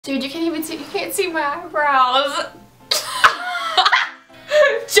Dude, you can't see my eyebrows.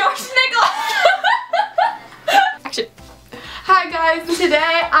 Josh Nichols. Action. Hi guys, today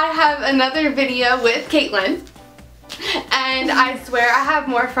I have another video with Kaitlin. And I swear I have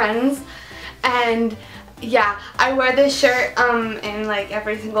more friends. And yeah, I wear this shirt in like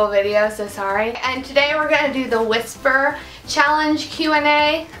every single video, so sorry. And today we're gonna do the Whisper Challenge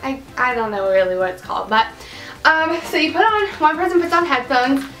Q&A. I don't know really what it's called, but so you put on, one person puts on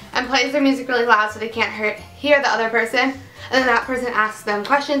headphones and plays their music really loud so they can't hear the other person, and then that person asks them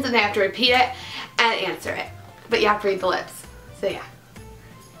questions and they have to repeat it and answer it. But you have to read the lips. So yeah.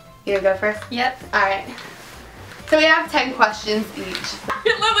 You gonna go first? Yep. Alright. So we have 10 questions each.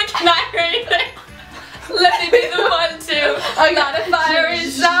 Lily, can I hear anything? Let me be the one to I got a fire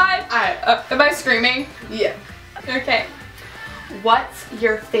inside. Alright. Am I screaming? Yeah. Okay. What's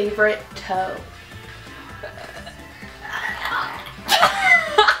your favorite toe?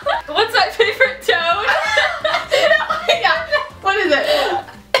 What's my favorite toad? Yeah. What is it?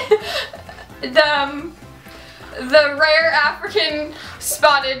 The rare African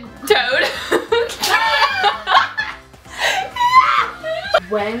spotted toad.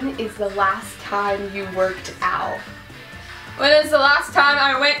 When is the last time you worked out? When is the last time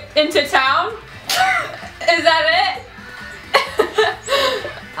I went into town? Is that it?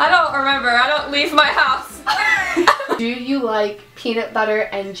 I don't remember. I don't leave my house. Do you like peanut butter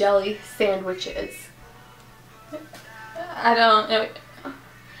and jelly sandwiches? I don't know.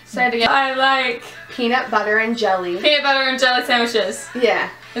 Say it again. I like Peanut butter and jelly. peanut butter and jelly sandwiches. Yeah.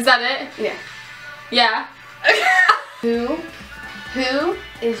 Is that it? Yeah. Yeah. Who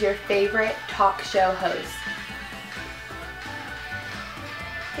is your favorite talk show host?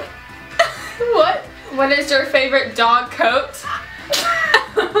 What? What is your favorite dog coat?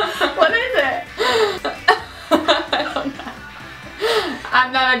 What is it? I don't know.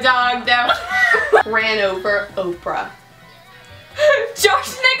 I'm not a dog, though. Ran over Oprah.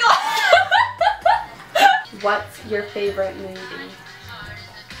 Josh Nichols! What's your favorite movie?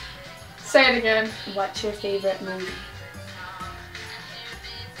 Say it again. What's your favorite movie?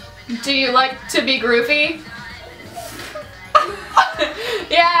 Do you like to be groovy?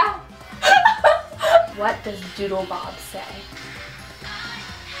 Yeah. What does Doodle Bob say?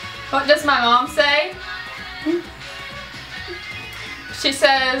 What does my mom say? She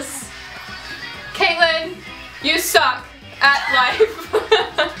says, Kaitlin, you suck at life.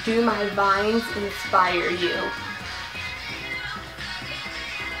 Do my vines inspire you?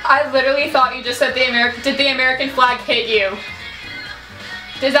 I literally thought you just said did the American flag hit you?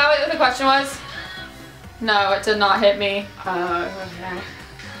 Is that what the question was? No, it did not hit me. Okay.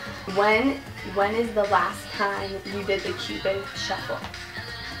 When is the last time you did the Cupid shuffle?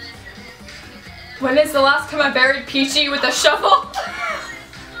 When is the last time I buried Peachy with a shovel?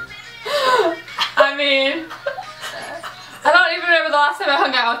 I mean, I don't even remember the last time I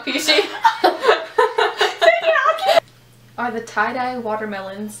hung out with Peachy. Are the tie-dye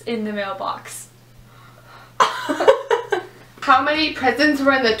watermelons in the mailbox? How many presents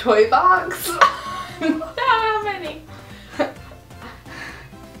were in the toy box? How many?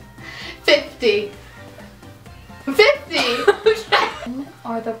 50. 50! Okay. When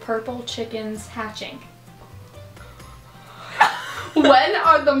are the purple chickens hatching? When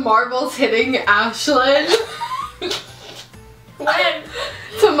are the marbles hitting Ashlyn? When?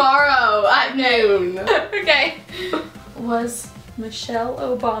 Tomorrow at noon. Okay. Was Michelle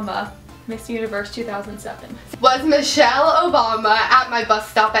Obama Miss Universe 2007? Was Michelle Obama at my bus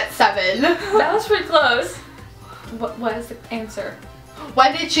stop at 7? That was pretty close. What is the answer?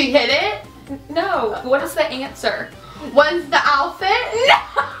 When did she hit it? No. What is the answer? When's the outfit?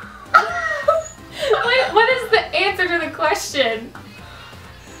 No! What is the answer to the question?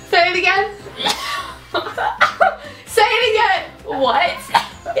 Say it again. Say it again. What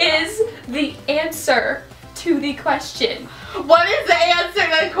is the answer to the question? What is the answer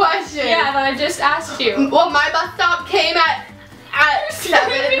to the question? Yeah, that I just asked you. Well, my bus stop came at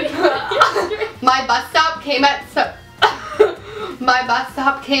 7. My bus stop came at 7. My bus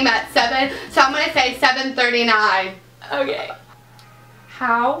stop came at 7, so I'm gonna say 7:39. Okay.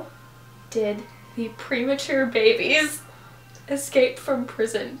 How did the premature babies escape from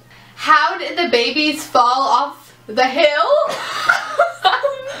prison? How did the babies fall off the hill?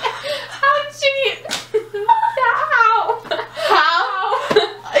 How cheat? How? How?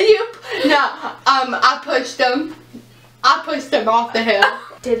 I pushed them. I pushed them off the hill.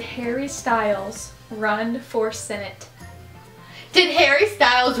 Did Harry Styles run for Senate? Did Harry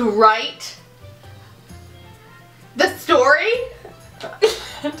Styles write the story?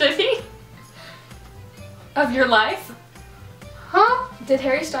 Did he? Of your life? Huh? Did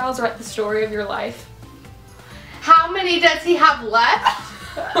Harry Styles write the story of your life? How many does he have left?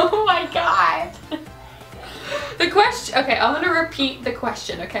 Oh my god. The question, okay, I'm gonna repeat the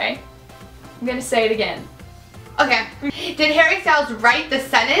question, okay? I'm gonna say it again. Okay. Did Harry Styles write the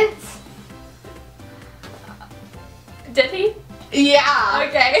sentence? Did he? Yeah.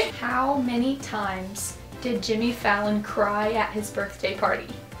 Okay. How many times did Jimmy Fallon cry at his birthday party?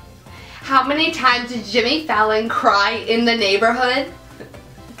 How many times did Jimmy Fallon cry in the neighborhood?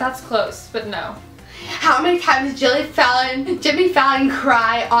 That's close, but no. How many times did Jimmy Fallon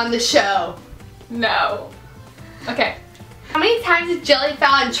cry on the show? No. Okay. How many times did Jimmy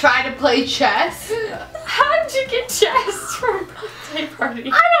Fallon try to play chess? How did you get chess from a birthday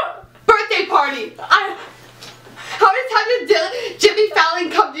party? Birthday party! How many times did Jimmy Fallon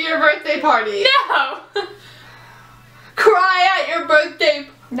come to your birthday party? No! Cry at your birthday.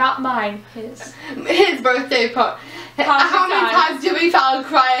 Not mine, his. His birthday party. How many times did Jimmy Fallon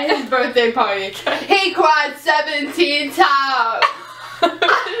cry at his birthday party? He cried 17 times.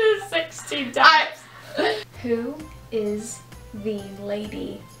 16 times. Who is the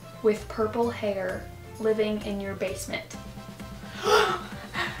lady with purple hair living in your basement?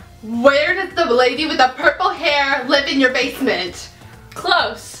 Where does the lady with the purple hair live in your basement?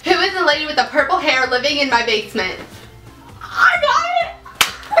 Close. Who is the lady with the purple hair living in my basement? I got it!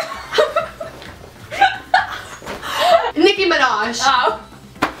 Nicki Minaj. Oh.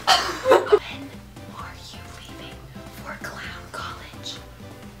 When are you leaving for clown college?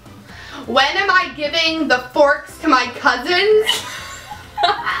 When am I giving the forks to my cousins?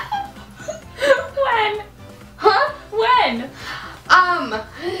 When? Huh? When? On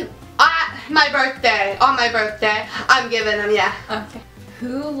my birthday, I'm giving them, yeah. Okay.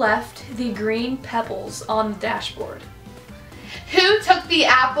 Who left the green pebbles on the dashboard? Who took the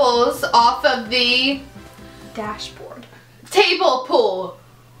apples off of the Dashboard. table pool?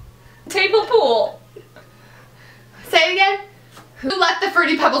 Table pool. Say it again. Who left the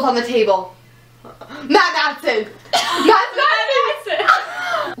Fruity Pebbles on the table? Matt Madsen. Matt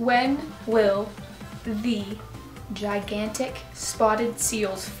Madsen. When will the gigantic spotted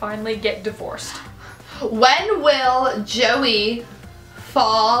seals finally get divorced? When will Joey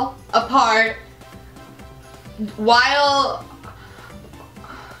fall apart while...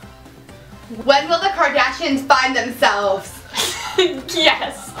 When will the Kardashians find themselves?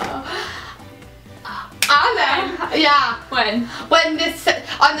 Yes. Yeah. When? When this,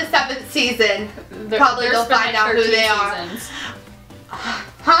 on the 7th season, probably There's they'll been find like out who 13 they are. seasons.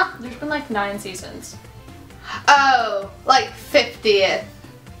 Huh? There's been like 9 seasons. Oh, like 50th.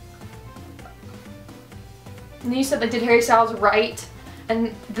 And you said, like, did Harry Styles write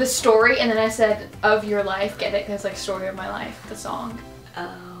and the story, and then I said, of your life, get it? Because, like, story of my life, the song.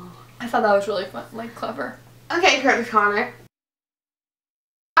 Oh. I thought that was really fun, like, clever. Okay, Curtis Connor.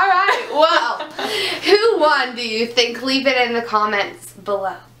 Alright, well, who won do you think? Leave it in the comments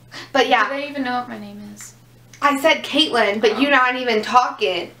below. But yeah. Do they even know what my name is? I said Caitlin, but you're not even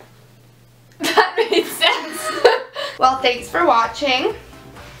talking. That made sense. Well, thanks for watching.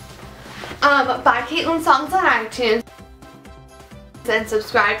 Buy Caitlin songs on iTunes. And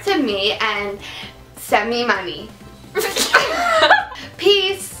subscribe to me and send me money.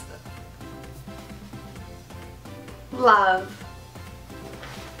 Peace. Love.